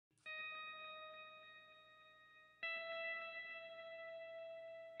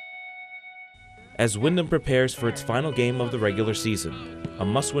as Wyndham prepares for its final game of the regular season, a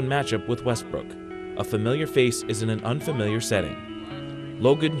must-win matchup with Westbrook. A familiar face is in an unfamiliar setting.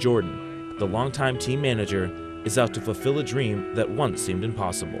 Logan Jordan, the longtime team manager, is out to fulfill a dream that once seemed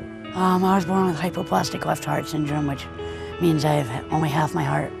impossible. I was born with hypoplastic left heart syndrome, which means I have only half my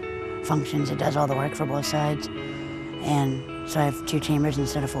heart functions. It does all the work for both sides. And so I have 2 chambers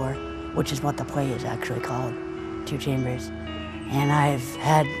instead of 4, which is what the plate is actually called, 2 chambers. And I've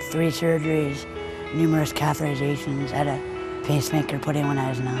had 3 surgeries, numerous catheterizations, had a pacemaker put in when I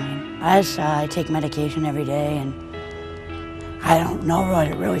was 9. I take medication every day, and I don't know what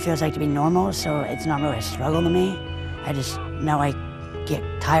it really feels like to be normal, so it's not really a struggle to me. I just know I get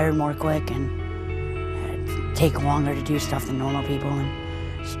tired more quick and take longer to do stuff than normal people,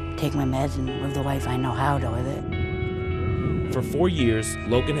 and just take my meds and live the life I know how to live it. For 4 years,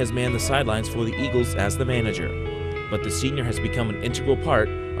 Logan has manned the sidelines for the Eagles as the manager, but the senior has become an integral part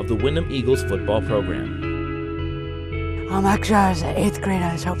of the Wyndham Eagles football program. Actually, I was in 8th grade.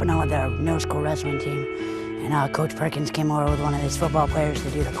 I was helping out with the middle school wrestling team, and Coach Perkins came over with one of his football players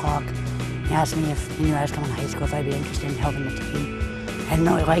to do the clock. He asked me if he knew I was coming to high school, if I'd be interested in helping the team. I didn't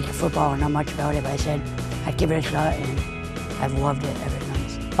really like football or know much about it, but I said I'd give it a shot, and I've loved it ever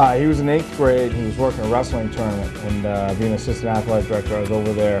since. He was in 8th grade. He was working a wrestling tournament, and being assistant athletic director, I was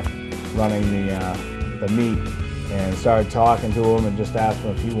over there running the meet, and started talking to him and just asked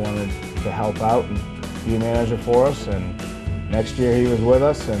him if he wanted to help out and be a manager for us. And next year he was with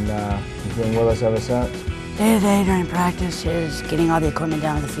us, and he's been with us ever since. Day-to-day during practice is getting all the equipment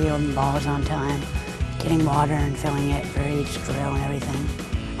down to the field and balls on time, getting water and filling it for each drill and everything.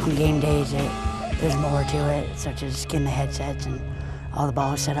 On game days, there's more to it, such as getting the headsets and all the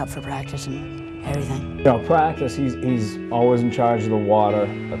balls set up for practice and everything. You know, practice, he's always in charge of the water,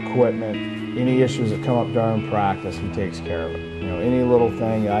 equipment. Any issues that come up during practice, he takes care of it. You know, any little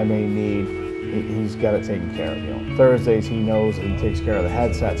thing I may need, he's got it taken care of. You know, Thursdays he knows that he takes care of the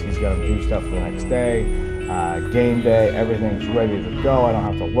headsets. He's got them juiced up for the next day. Game day, everything's ready to go. I don't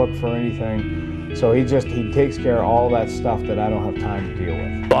have to look for anything. So he takes care of all that stuff that I don't have time to deal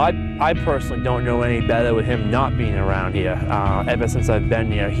with. Well, I personally don't know any better with him not being around here. Ever since I've been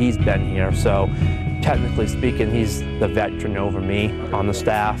here, he's been here. So technically speaking, he's the veteran over me on the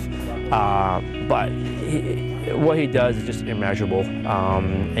staff. But what he does is just immeasurable.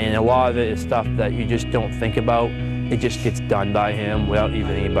 And a lot of it is stuff that you just don't think about. It just gets done by him without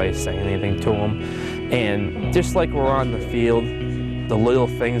even anybody saying anything to him. And just like we're on the field, the little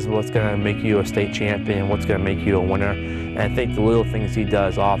things are what's going to make you a state champion, what's going to make you a winner. And I think the little things he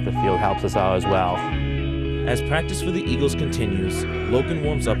does off the field helps us out as well. As practice for the Eagles continues, Logan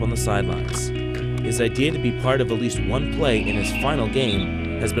warms up on the sidelines. His idea to be part of at least one play in his final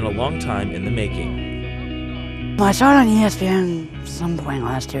game has been a long time in the making. Well, I saw it on ESPN some point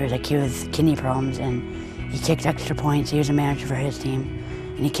last year, as a kid with kidney problems, and he kicked extra points. He was a manager for his team,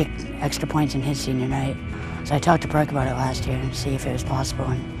 and he kicked extra points in his senior night. So I talked to Perk about it last year and see if it was possible,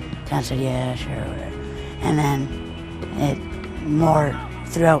 and Dan said, yeah, sure, whatever. And then more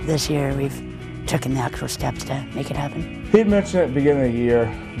throughout this year, we've taken the actual steps to make it happen. He'd mentioned at the beginning of the year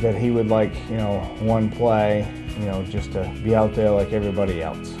that he would like, you know, one play, you know, just to be out there like everybody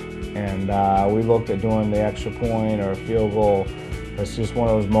else. And we looked at doing the extra point or a field goal. It's just one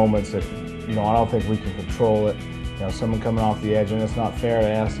of those moments that, you know, I don't think we can control it. You know, someone coming off the edge, and it's not fair to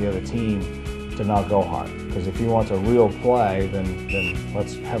ask the other team to not go hard. Because if he wants a real play, then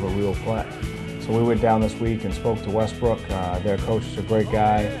let's have a real play. So we went down this week and spoke to Westbrook. Their coach is a great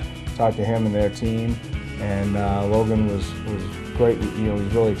guy. Talked to him and their team, and Logan was great. You know, he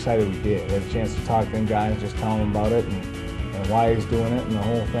was really excited we did. We had a chance to talk to them guys, just tell them about it and why he's doing it and the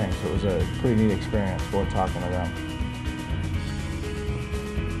whole thing. So it was a pretty neat experience for talking to them.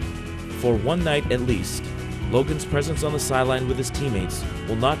 For one night at least, Logan's presence on the sideline with his teammates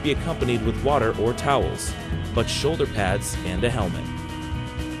will not be accompanied with water or towels, but shoulder pads and a helmet.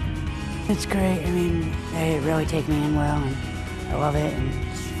 It's great. I mean, they really take me in well, and I love it, and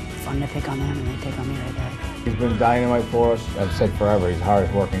it's fun to pick on them, and they pick on me right back. He's been dynamite for us. I've said forever, he's the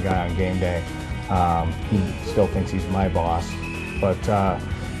hardest working guy on game day. He still thinks he's my boss, but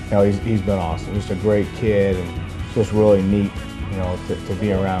you know, he's been awesome. Just a great kid, and just really neat, you know, to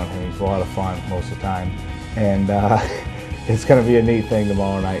be around him. He's a lot of fun most of the time, and it's going to be a neat thing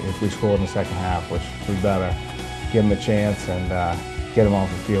tomorrow night if we score in the second half, which we better give him a chance and get him off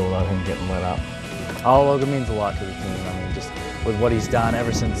the field without him getting lit up. All Logan means a lot to the team. I mean, just with what he's done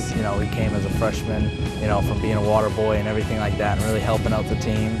ever since, you know, he came as a freshman, you know, from being a water boy and everything like that, and really helping out the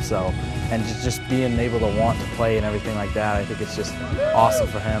team. So, and just being able to want to play and everything like that, I think it's just awesome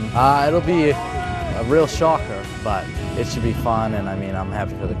for him. It'll be a real shocker, but it should be fun, and I mean, I'm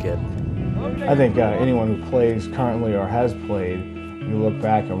happy for the kid. I think anyone who plays currently or has played, you look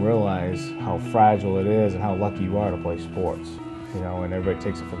back and realize how fragile it is and how lucky you are to play sports. You know, and everybody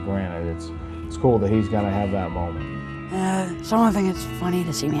takes it for granted. It's cool that he's gonna have that moment. Someone think it's funny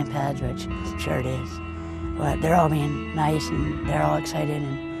to see me in pads, which I'm sure it is. But they're all being nice and they're all excited,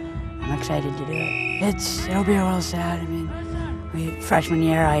 and I'm excited to do it. It'll be a little sad. I mean, freshman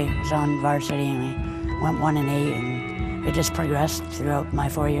year I was on varsity and we went 1-8, and it just progressed throughout my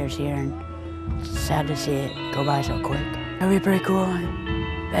 4 years here, and it's sad to see it go by so quick. It'll be pretty cool.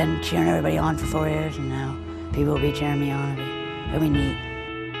 I've been cheering everybody on for 4 years, and now people will be cheering me on. It'll be neat.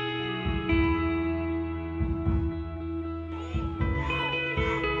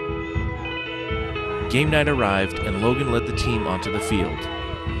 Game night arrived and Logan led the team onto the field.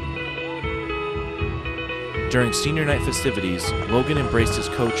 During senior night festivities, Logan embraced his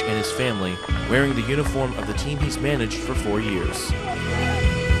coach and his family, wearing the uniform of the team he's managed for 4 years.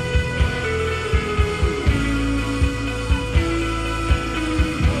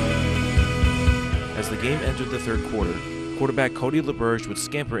 As the game entered the third quarter, quarterback Cody LeBurge would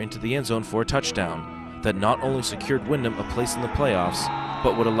scamper into the end zone for a touchdown that not only secured Windham a place in the playoffs,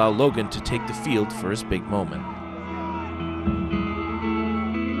 but would allow Logan to take the field for his big moment.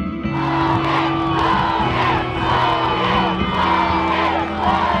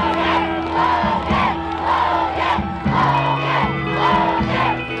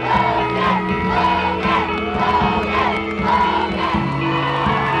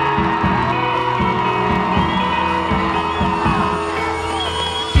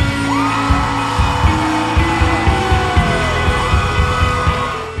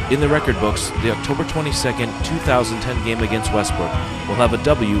 In the record books, the October 22nd, 2010 game against Westbrook will have a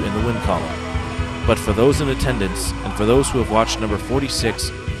W in the win column. But for those in attendance, and for those who have watched number 46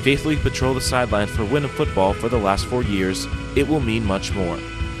 faithfully patrol the sideline for Windham football for the last 4 years, it will mean much more.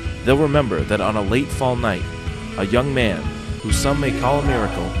 They'll remember that on a late fall night, a young man, who some may call a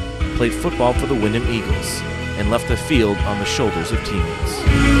miracle, played football for the Windham Eagles and left the field on the shoulders of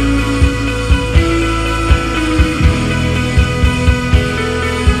teammates.